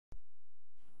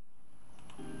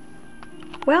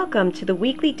Welcome to the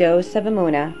weekly dose of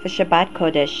Emuna for Shabbat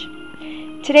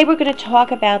Kodesh. Today we're going to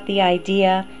talk about the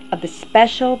idea of the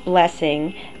special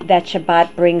blessing that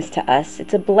Shabbat brings to us.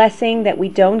 It's a blessing that we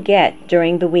don't get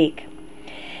during the week.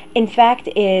 In fact,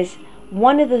 is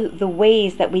one of the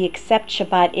ways that we accept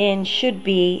Shabbat should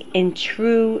be in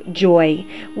true joy.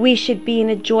 We should be in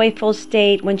a joyful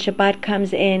state when Shabbat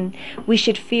comes in. We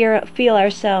should feel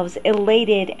ourselves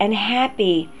elated and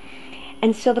happy.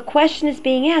 And so the question is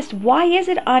being asked, why is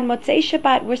it on Motzei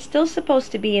Shabbat we're still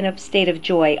supposed to be in a state of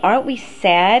joy? Aren't we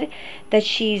sad that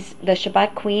the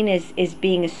Shabbat queen is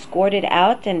being escorted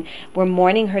out and we're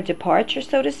mourning her departure,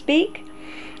 so to speak?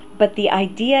 But the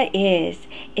idea is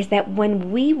that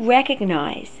when we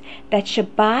recognize that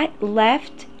Shabbat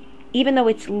left, even though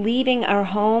it's leaving our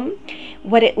home,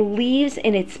 what it leaves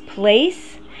in its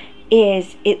place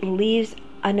is it leaves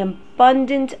an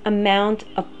abundant amount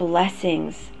of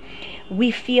blessings. We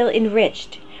feel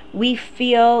enriched. We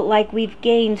feel like we've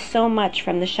gained so much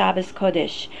from the Shabbos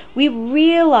Kodesh. We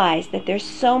realize that there's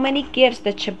so many gifts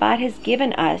that Shabbat has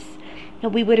given us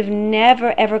that we would have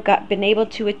never ever been able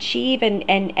to achieve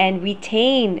and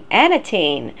retain and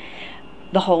attain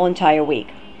the whole entire week.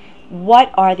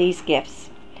 What are these gifts?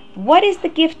 What is the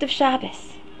gift of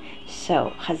Shabbos?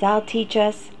 So Chazal teach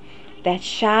us that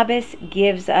Shabbos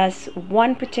gives us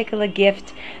one particular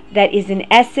gift that is in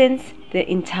essence the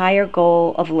entire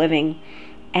goal of living.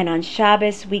 And on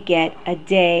Shabbos we get a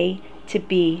day to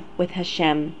be with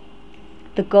Hashem.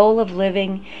 The goal of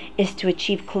living is to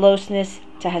achieve closeness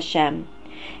to Hashem.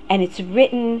 And it's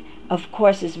written, of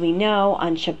course, as we know,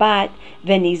 on Shabbat,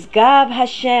 V'nizgav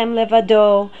Hashem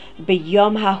levado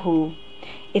b'yom hahu.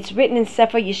 It's written in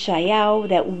Sefer Yeshayahu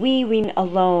that we remain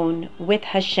alone with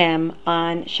Hashem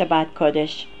on Shabbat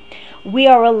Kodesh. We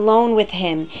are alone with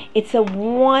Him. It's a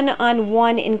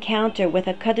one-on-one encounter with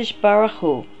a Kadosh Baruch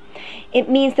Hu. It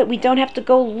means that we don't have to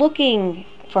go looking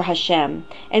for Hashem.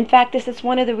 In fact, this is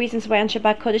one of the reasons why on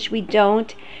Shabbat Kodesh we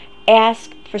don't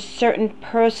ask for certain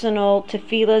personal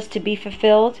tefillas to be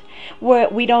fulfilled, where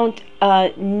we don't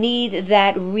need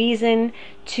that reason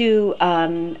to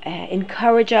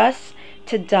encourage us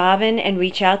to daven and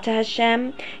reach out to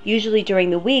Hashem. Usually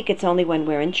during the week, it's only when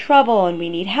we're in trouble and we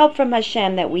need help from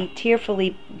Hashem that we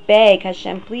tearfully beg,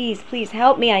 Hashem, please, please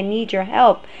help me, I need your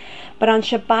help. But on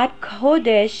Shabbat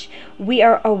Kodesh, we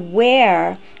are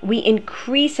aware, we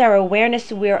increase our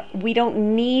awareness, we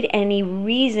don't need any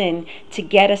reason to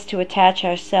get us to attach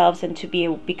ourselves and to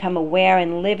become aware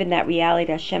and live in that reality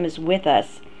that Hashem is with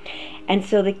us. And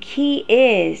so the key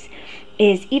is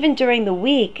even during the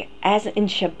week, as in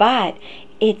Shabbat,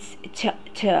 it's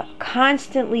to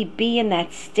constantly be in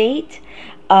that state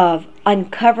of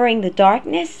uncovering the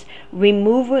darkness,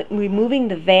 removing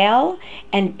the veil,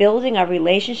 and building our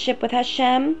relationship with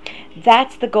Hashem.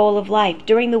 That's the goal of life.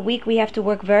 During the week, we have to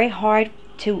work very hard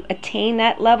to attain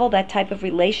that level, that type of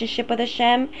relationship with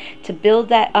Hashem, to build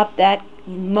that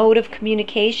mode of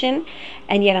communication.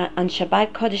 And yet on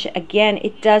Shabbat Kodesh, again,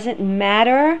 it doesn't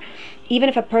matter. Even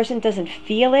if a person doesn't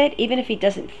feel it, even if he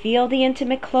doesn't feel the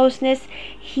intimate closeness,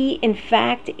 he in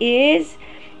fact is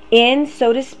in,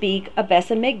 so to speak, a Beis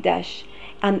HaMikdash.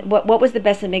 And what was the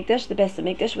Beis HaMikdash? The Beis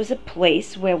HaMikdash was a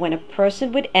place where when a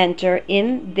person would enter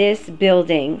in this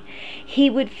building, he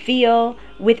would feel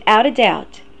without a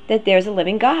doubt that there's a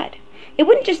living God. It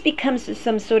wouldn't just become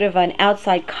some sort of an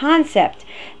outside concept.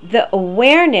 The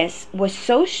awareness was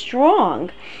so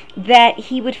strong that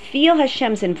he would feel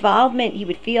Hashem's involvement, he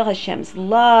would feel Hashem's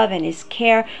love and His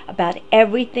care about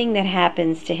everything that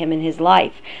happens to him in his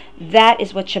life. That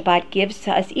is what Shabbat gives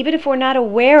to us. Even if we're not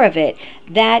aware of it,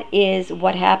 that is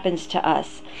what happens to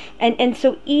us. And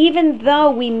so even though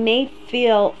we may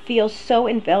feel so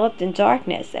enveloped in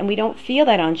darkness, and we don't feel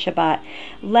that on Shabbat,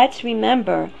 let's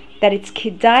remember that it's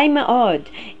kedai ma'od.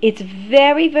 It's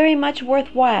very, very much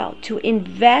worthwhile to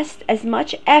invest as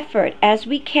much effort as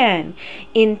we can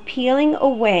in peeling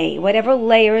away whatever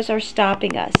layers are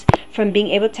stopping us from being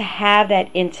able to have that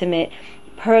intimate,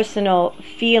 personal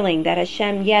feeling that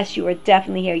Hashem, yes, you are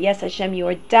definitely here. Yes, Hashem, you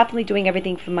are definitely doing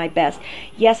everything for my best.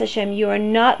 Yes, Hashem, you are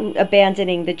not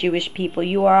abandoning the Jewish people.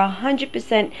 You are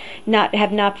 100%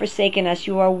 have not forsaken us.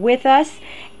 You are with us,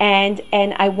 and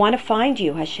I want to find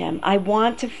you, Hashem. I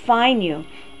want to find you.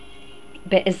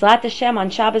 Be'ezrat Hashem,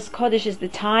 on Shabbos Kodesh is the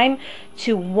time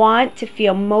to want to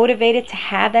feel motivated, to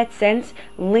have that sense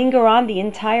linger on the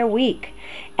entire week.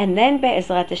 And then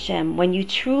Be'ezrat Hashem, when you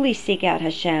truly seek out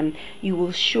Hashem, you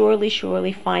will surely,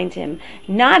 surely find Him.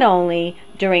 Not only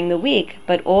during the week,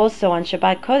 but also on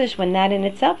Shabbat Kodesh, when that in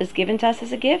itself is given to us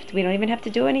as a gift. We don't even have to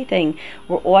do anything.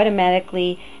 We're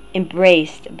automatically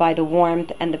embraced by the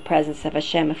warmth and the presence of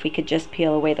Hashem if we could just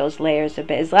peel away those layers a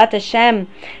bit. Be'ezrat Hashem,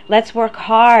 let's work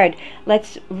hard.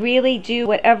 Let's really do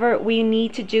whatever we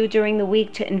need to do during the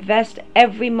week to invest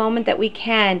every moment that we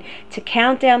can, to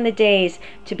count down the days,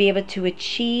 to be able to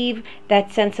achieve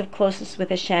that sense of closeness with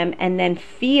Hashem, and then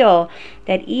feel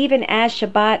that even as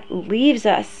Shabbat leaves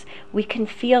us, we can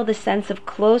feel the sense of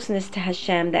closeness to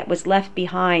Hashem that was left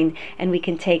behind, and we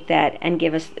can take that and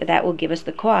that will give us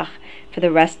the koach for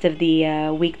the rest of the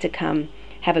week to come.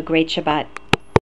 Have a great Shabbat.